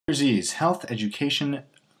Z's Health Education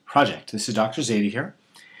Project. This is Dr. Zaidi here,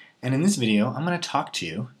 and in this video I'm going to talk to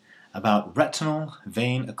you about retinal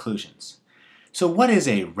vein occlusions. So what is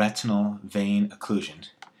a retinal vein occlusion?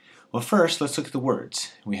 Well, first let's look at the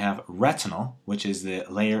words. We have retinal, which is the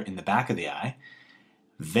layer in the back of the eye,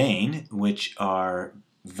 vein, which are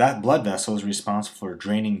blood vessels responsible for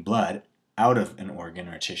draining blood out of an organ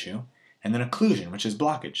or tissue, and then occlusion, which is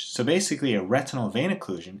blockage. So basically a retinal vein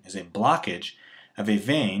occlusion is a blockage of a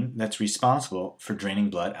vein that's responsible for draining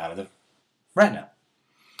blood out of the retina.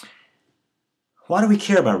 Why do we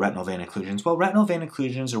care about retinal vein occlusions? Well, retinal vein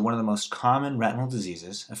occlusions are one of the most common retinal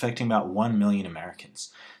diseases affecting about 1 million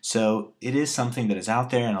Americans. So it is something that is out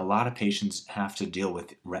there, and a lot of patients have to deal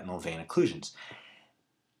with retinal vein occlusions.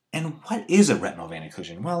 And what is a retinal vein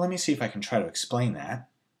occlusion? Well, let me see if I can try to explain that.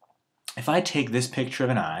 If I take this picture of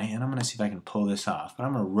an eye, and I'm going to see if I can pull this off, but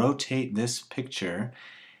I'm going to rotate this picture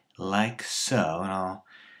like so, and I'll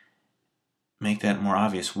make that more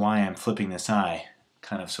obvious why I'm flipping this eye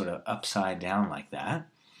kind of sort of upside down like that.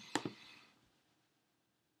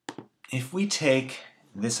 If we take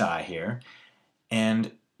this eye here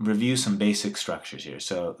and review some basic structures here.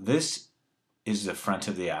 So this is the front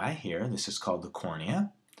of the eye here. This is called the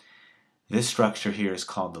cornea. This structure here is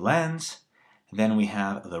called the lens. And then we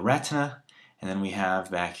have the retina, and then we have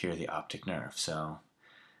back here the optic nerve. So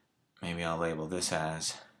maybe I'll label this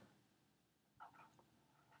as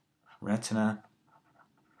retina,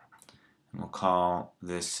 and we'll call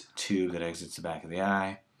this tube that exits the back of the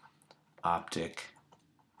eye optic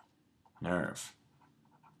nerve.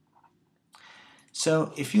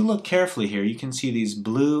 So if you look carefully here, you can see these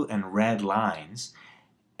blue and red lines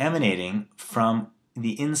emanating from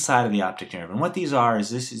the inside of the optic nerve. And what these are is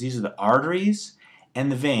these are the arteries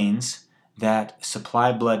and the veins that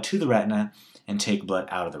supply blood to the retina and take blood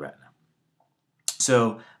out of the retina.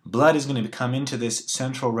 So blood is going to come into this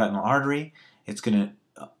central retinal artery. It's going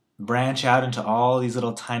to branch out into all these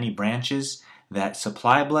little tiny branches that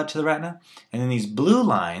supply blood to the retina. And then these blue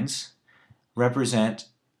lines represent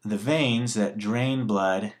the veins that drain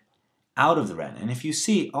blood out of the retina. And if you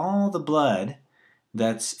see, all the blood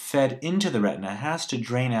that's fed into the retina has to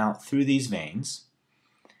drain out through these veins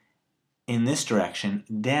in this direction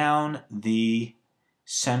down the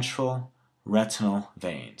central retinal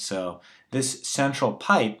vein. So this central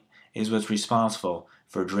pipe is what's responsible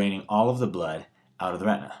for draining all of the blood out of the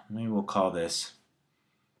retina. Maybe we'll call this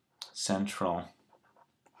central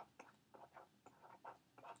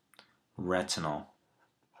retinal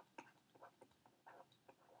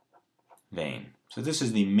vein. So this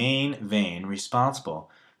is the main vein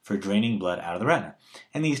responsible for draining blood out of the retina.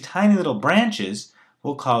 And these tiny little branches,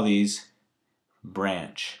 we'll call these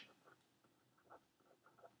branch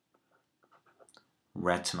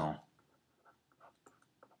retinal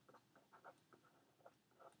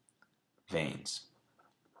veins.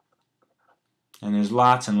 And there's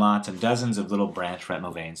lots and lots and dozens of little branch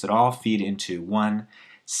retinal veins that all feed into one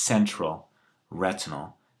central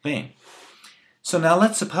retinal vein. So now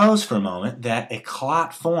let's suppose for a moment that a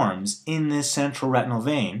clot forms in this central retinal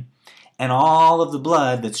vein, and all of the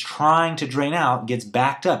blood that's trying to drain out gets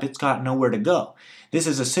backed up. It's got nowhere to go. This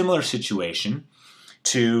is a similar situation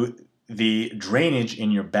to the drainage in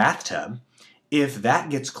your bathtub. If that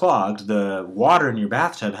gets clogged, the water in your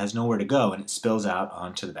bathtub has nowhere to go and it spills out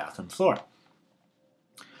onto the bathroom floor.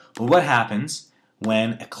 Well, what happens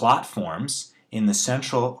when a clot forms in the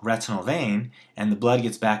central retinal vein and the blood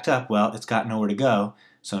gets backed up? Well, it's got nowhere to go,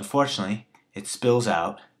 so unfortunately it spills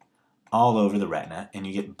out all over the retina and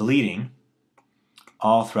you get bleeding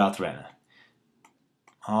all throughout the retina.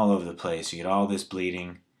 All over the place. You get all this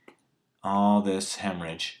bleeding, all this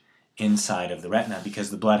hemorrhage inside of the retina because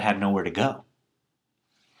the blood had nowhere to go.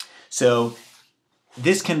 So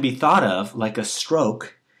this can be thought of like a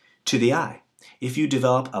stroke to the eye. If you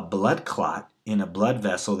develop a blood clot in a blood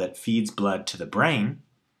vessel that feeds blood to the brain,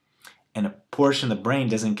 and a portion of the brain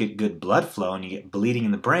doesn't get good blood flow and you get bleeding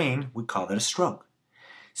in the brain, we call that a stroke.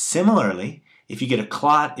 Similarly, if you get a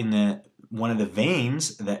clot in one of the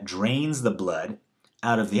veins that drains the blood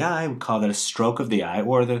out of the eye, we call that a stroke of the eye,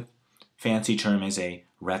 or the fancy term is a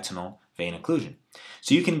retinal vein occlusion.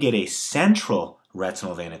 So you can get a central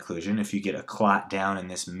retinal vein occlusion if you get a clot down in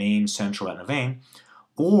this main central retinal vein,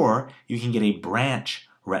 or you can get a branch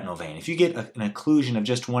retinal vein. If you get an occlusion of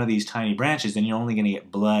just one of these tiny branches, then you're only going to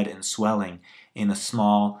get blood and swelling in a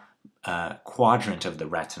small quadrant of the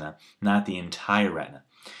retina, not the entire retina.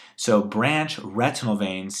 So branch retinal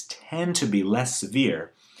veins tend to be less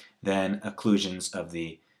severe than occlusions of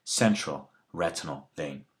the central retinal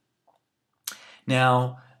vein.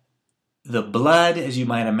 Now, the blood, as you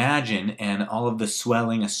might imagine, and all of the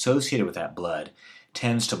swelling associated with that blood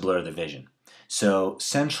tends to blur the vision. So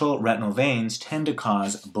central retinal veins tend to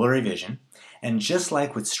cause blurry vision, and just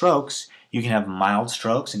like with strokes, you can have mild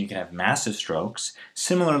strokes and you can have massive strokes.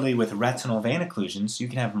 Similarly with retinal vein occlusions, you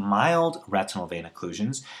can have mild retinal vein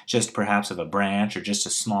occlusions, just perhaps of a branch or just a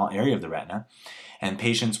small area of the retina. And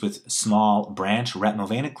patients with small branch retinal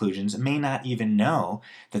vein occlusions may not even know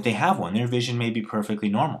that they have one. Their vision may be perfectly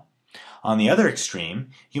normal. On the other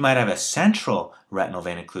extreme, you might have a central retinal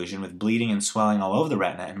vein occlusion with bleeding and swelling all over the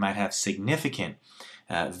retina and might have significant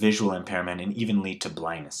visual impairment and even lead to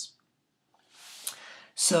blindness.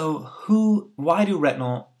 So why do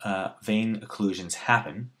retinal vein occlusions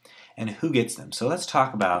happen and who gets them? So let's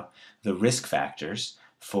talk about the risk factors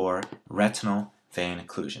for retinal vein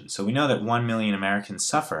occlusions. So we know that 1 million Americans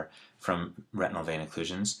suffer from retinal vein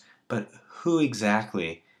occlusions, but who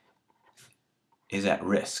exactly is at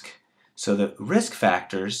risk? So the risk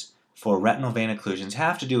factors for retinal vein occlusions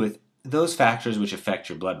have to do with those factors which affect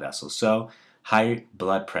your blood vessels. So high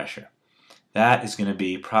blood pressure. That is going to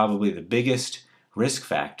be probably the biggest risk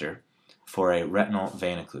factor for a retinal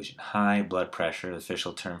vein occlusion. High blood pressure, the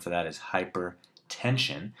official term for that is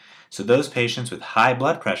hypertension. So those patients with high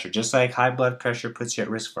blood pressure, just like high blood pressure puts you at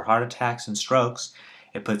risk for heart attacks and strokes,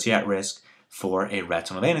 it puts you at risk for a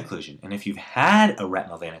retinal vein occlusion. And if you've had a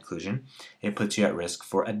retinal vein occlusion, it puts you at risk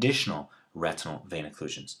for additional retinal vein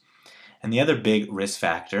occlusions. And the other big risk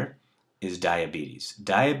factor is diabetes.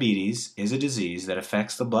 Diabetes is a disease that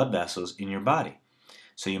affects the blood vessels in your body.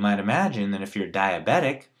 So you might imagine that if you're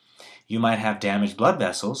diabetic, you might have damaged blood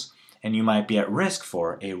vessels and you might be at risk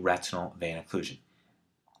for a retinal vein occlusion.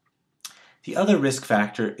 The other risk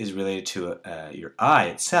factor is related to your eye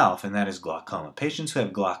itself, and that is glaucoma. Patients who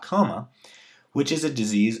have glaucoma, which is a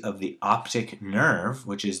disease of the optic nerve,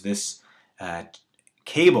 which is this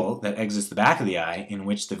cable that exits the back of the eye in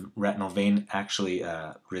which the retinal vein actually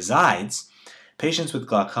resides, patients with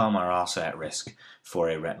glaucoma are also at risk for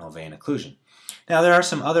a retinal vein occlusion. Now there are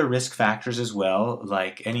some other risk factors as well,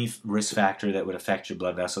 like any risk factor that would affect your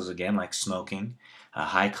blood vessels, again, like smoking,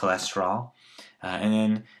 high cholesterol, and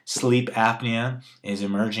then sleep apnea is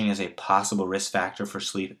emerging as a possible risk factor for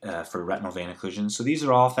for retinal vein occlusion. So these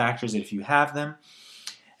are all factors that if you have them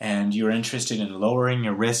and you're interested in lowering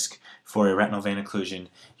your risk for a retinal vein occlusion,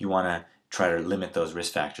 you want to try to limit those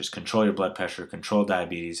risk factors. Control your blood pressure, control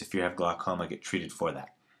diabetes. If you have glaucoma, get treated for that.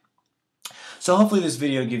 So hopefully this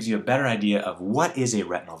video gives you a better idea of what is a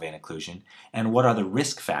retinal vein occlusion and what are the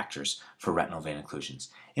risk factors for retinal vein occlusions.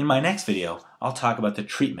 In my next video, I'll talk about the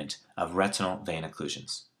treatment of retinal vein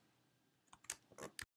occlusions.